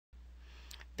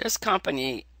This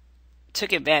company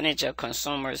took advantage of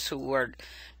consumers who were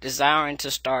desiring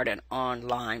to start an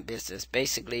online business,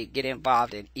 basically get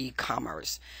involved in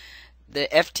e-commerce. The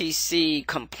FTC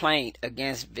complaint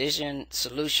against Vision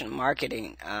Solution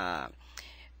Marketing,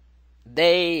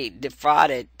 they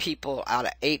defrauded people out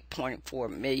of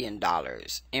 $8.4 million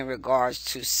in regards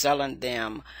to selling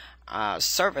them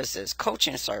services,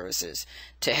 coaching services,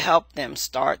 to help them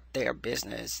start their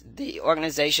business. The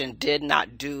organization did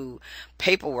not do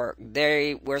paperwork.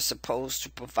 They were supposed to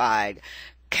provide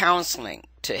counseling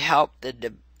to help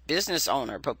the business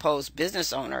owner, proposed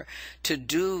business owner, to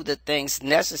do the things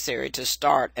necessary to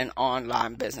start an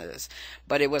online business.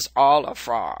 But it was all a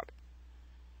fraud.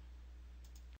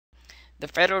 The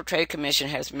Federal Trade Commission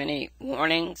has many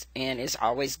warnings, and it's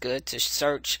always good to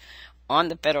search on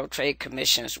the Federal Trade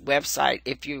Commission's website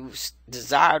if you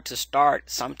desire to start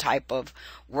some type of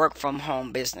work from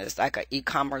home business, like an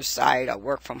e-commerce site or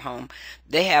work from home.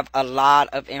 They have a lot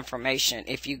of information.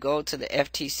 If you go to the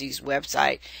FTC's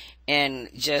website and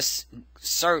just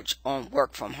search on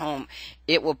work from home,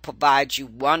 it will provide you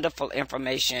wonderful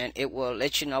information. It will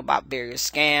let you know about various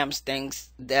scams,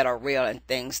 things that are real and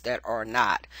things that are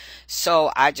not.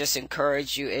 So I just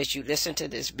encourage you, as you listen to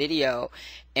this video,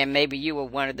 and maybe you were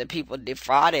one of the people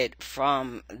defrauded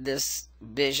from this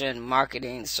Vision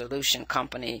Marketing Solution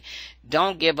Company,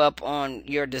 don't give up on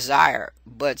your desire,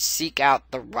 but seek out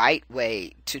the right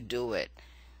way to do it.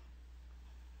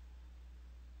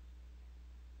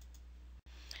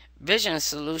 Vision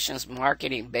Solutions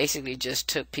Marketing basically just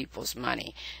took people's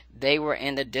money. They were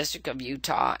in the District of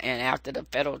Utah, and after the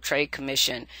Federal Trade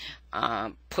Commission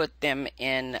put them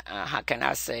in,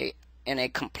 in a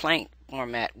complaint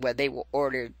format where they were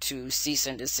ordered to cease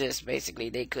and desist. Basically,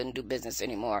 they couldn't do business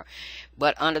anymore.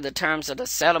 But under the terms of the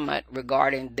settlement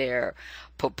regarding their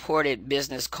purported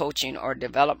business coaching or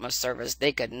development service,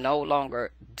 they could no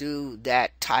longer do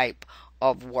that type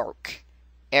of work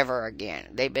ever again.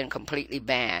 They've been completely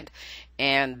banned.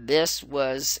 And this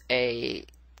was a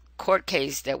court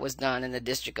case that was done in the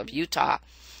District of Utah.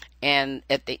 And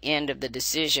at the end of the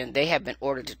decision, they have been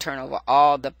ordered to turn over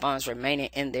all the funds remaining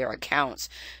in their accounts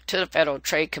to the Federal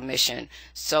Trade Commission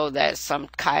so that some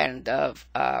kind of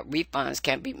refunds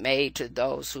can be made to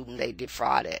those whom they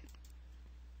defrauded.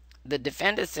 The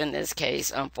defendants in this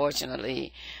case,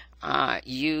 unfortunately,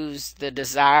 use the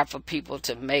desire for people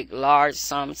to make large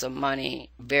sums of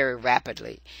money very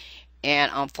rapidly.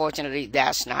 And unfortunately,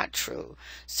 that's not true.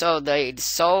 So they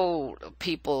sold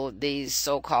people these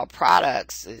so-called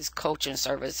products, these coaching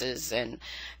services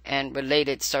and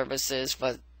related services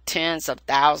for tens of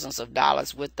thousands of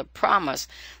dollars with the promise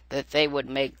that they would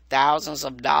make thousands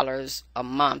of dollars a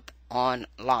month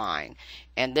online.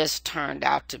 And this turned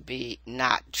out to be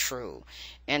not true.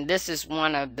 And this is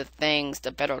one of the things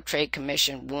the Federal Trade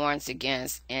Commission warns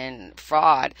against in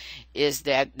fraud, is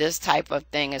that this type of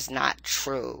thing is not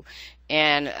true.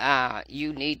 And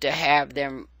you need to have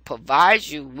them provide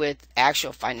you with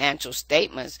actual financial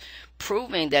statements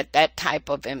proving that that type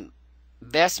of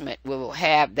investment will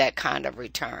have that kind of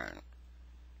return.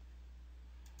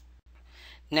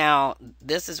 Now,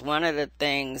 this is one of the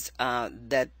things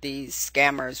that these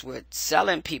scammers were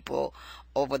selling people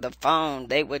over the phone.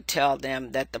 They would tell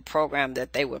them that the program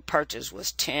that they would purchase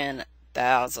was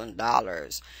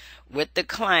 $10,000 with the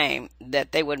claim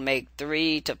that they would make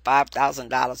 $3,000 to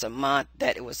 $5,000 a month,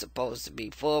 that it was supposed to be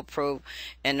foolproof,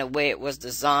 and the way it was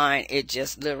designed, it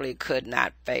just literally could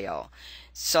not fail.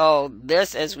 So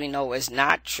this, as we know, is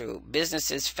not true.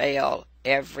 Businesses fail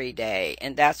every day,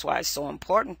 and that's why it's so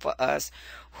important for us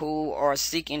who are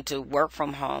seeking to work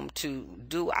from home to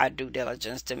do our due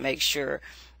diligence to make sure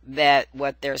that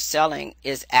what they're selling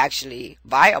is actually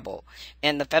viable.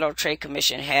 And the Federal Trade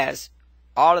Commission has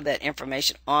all of that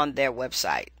information on their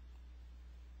website.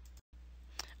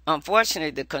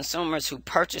 Unfortunately, the consumers who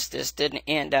purchased this didn't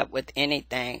end up with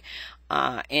anything,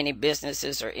 any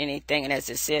businesses or anything. And as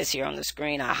it says here on the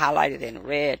screen, I highlighted in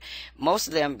red, most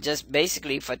of them just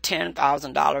basically for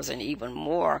 $10,000 and even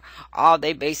more, all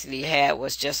they basically had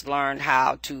was just learn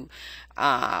how to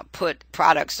put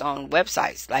products on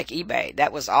websites like eBay.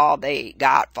 That was all they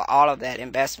got for all of that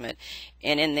investment.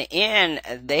 And in the end,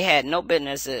 they had no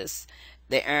businesses.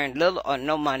 They earned little or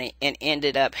no money and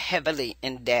ended up heavily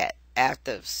in debt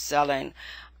after selling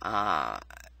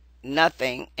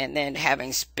nothing and then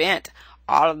having spent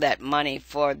all of that money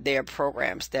for their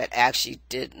programs that actually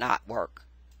did not work.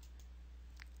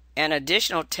 An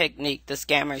additional technique the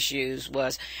scammers used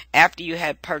was, after you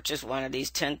had purchased one of these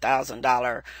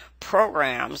 $10,000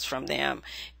 programs from them,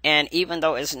 and even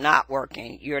though it's not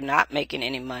working, you're not making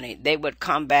any money, they would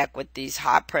come back with these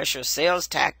high pressure sales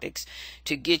tactics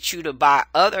to get you to buy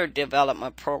other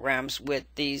development programs with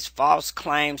these false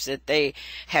claims that they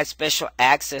had special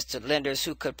access to lenders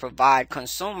who could provide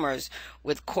consumers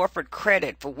with corporate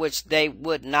credit for which they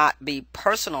would not be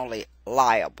personally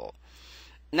liable.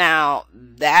 Now,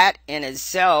 that in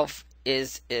itself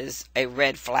is a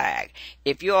red flag.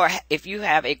 If you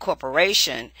have a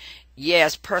corporation,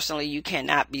 yes, personally you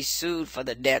cannot be sued for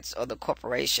the debts of the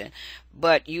corporation,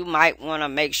 but you might want to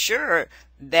make sure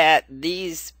that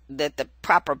the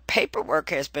proper paperwork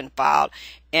has been filed.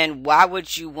 And why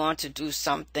would you want to do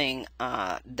something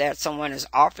that someone is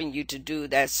offering you to do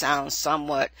that sounds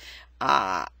somewhat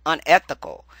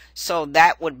unethical? So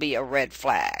that would be a red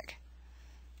flag.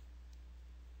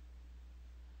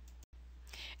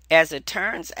 As it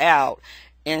turns out,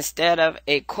 instead of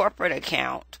a corporate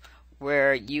account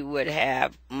where you would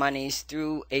have monies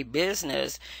through a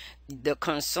business, the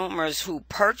consumers who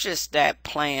purchased that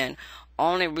plan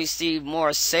only received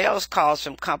more sales calls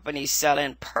from companies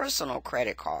selling personal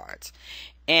credit cards.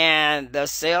 And the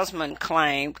salesman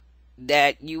claimed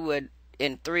that you would,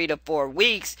 in 3 to 4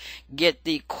 weeks, get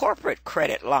the corporate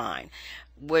credit line,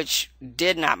 which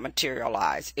did not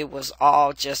materialize. It was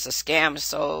all just a scam.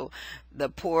 So the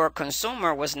poor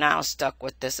consumer was now stuck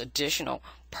with this additional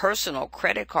personal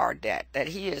credit card debt that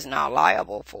he is now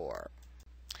liable for.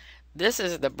 This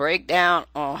is the breakdown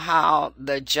on how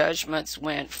the judgments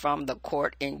went from the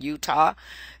court in Utah.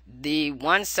 The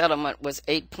one settlement was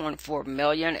 $8.4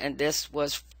 million, and this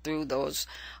was through those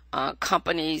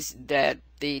companies that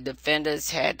the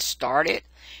defendants had started,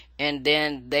 and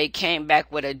then they came back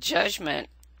with a judgment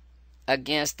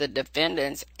against the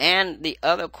defendants and the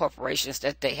other corporations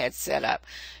that they had set up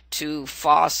to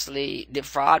falsely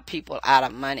defraud people out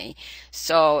of money.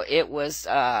 So it was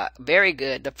very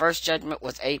good. The first judgment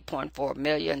was $8.4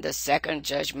 million. The second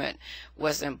judgment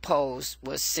was imposed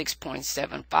was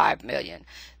 $6.75 million.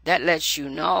 That lets you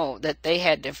know that they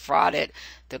had defrauded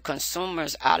the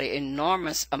consumers out of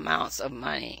enormous amounts of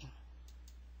money.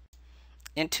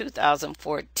 In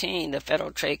 2014, the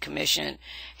Federal Trade Commission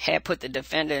had put the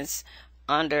defendants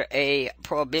under a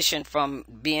prohibition from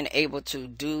being able to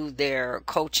do their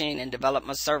coaching and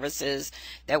development services.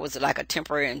 That was like a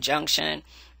temporary injunction,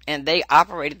 and they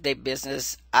operated their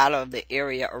business out of the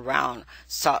area around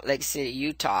Salt Lake City,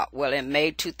 Utah. Well, in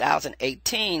May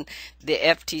 2018, the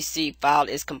FTC filed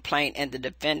its complaint and the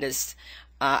defendants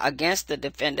against the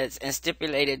defendants and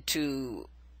stipulated to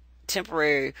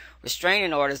temporary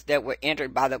restraining orders that were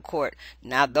entered by the court.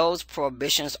 Now those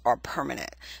prohibitions are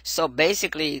permanent. So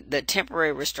basically the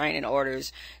temporary restraining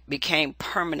orders became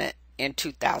permanent in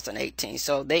 2018.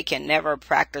 So they can never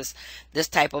practice this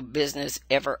type of business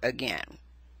ever again.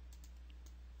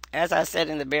 As I said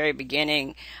in the very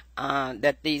beginning,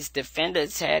 that these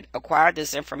defendants had acquired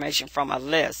this information from a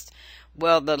list.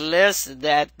 Well, the list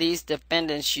that these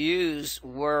defendants used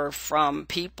were from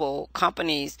people,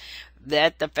 companies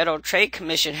that the Federal Trade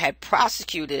Commission had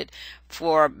prosecuted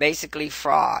for basically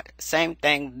fraud. Same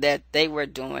thing that they were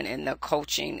doing in the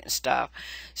coaching stuff.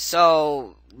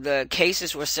 So the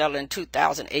cases were settled in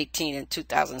 2018 and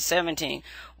 2017.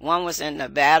 One was in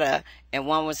Nevada and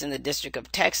one was in the District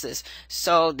of Texas.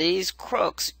 So these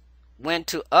crooks went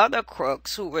to other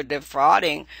crooks who were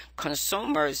defrauding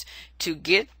consumers to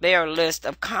get their list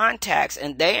of contacts,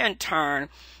 and they in turn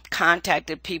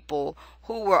contacted people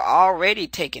who were already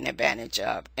taken advantage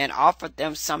of and offered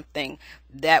them something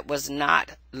that was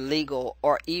not legal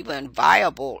or even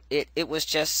viable. It was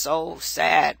just so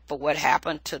sad for what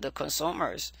happened to the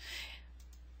consumers.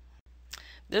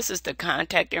 This is the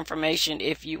contact information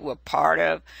if you were part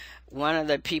of one of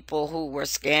the people who were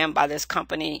scammed by this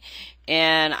company.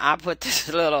 And I put this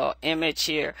little image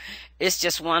here. It's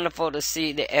just wonderful to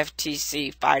see the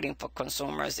FTC fighting for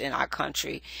consumers in our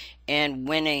country and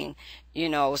winning. You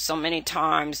know, so many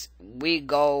times we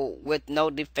go with no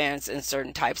defense in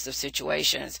certain types of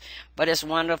situations, but it's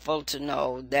wonderful to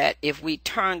know that if we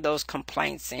turn those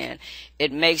complaints in,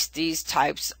 it makes these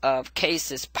types of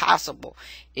cases possible.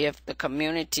 If the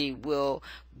community will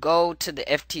go to the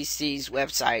FTC's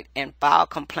website and file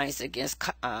complaints against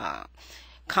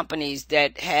companies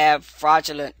that have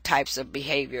fraudulent types of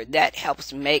behavior, that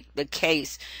helps make the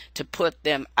case to put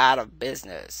them out of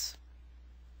business.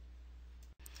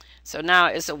 So now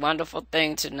it's a wonderful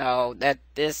thing to know that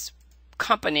this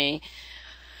company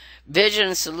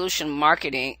Vision Solution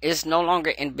Marketing is no longer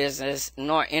in business,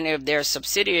 nor any of their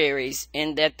subsidiaries,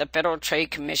 in that the Federal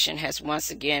Trade Commission has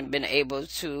once again been able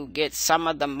to get some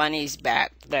of the monies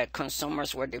back that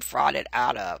consumers were defrauded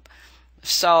out of.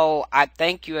 So I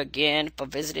thank you again for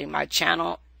visiting my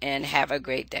channel, and have a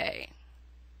great day.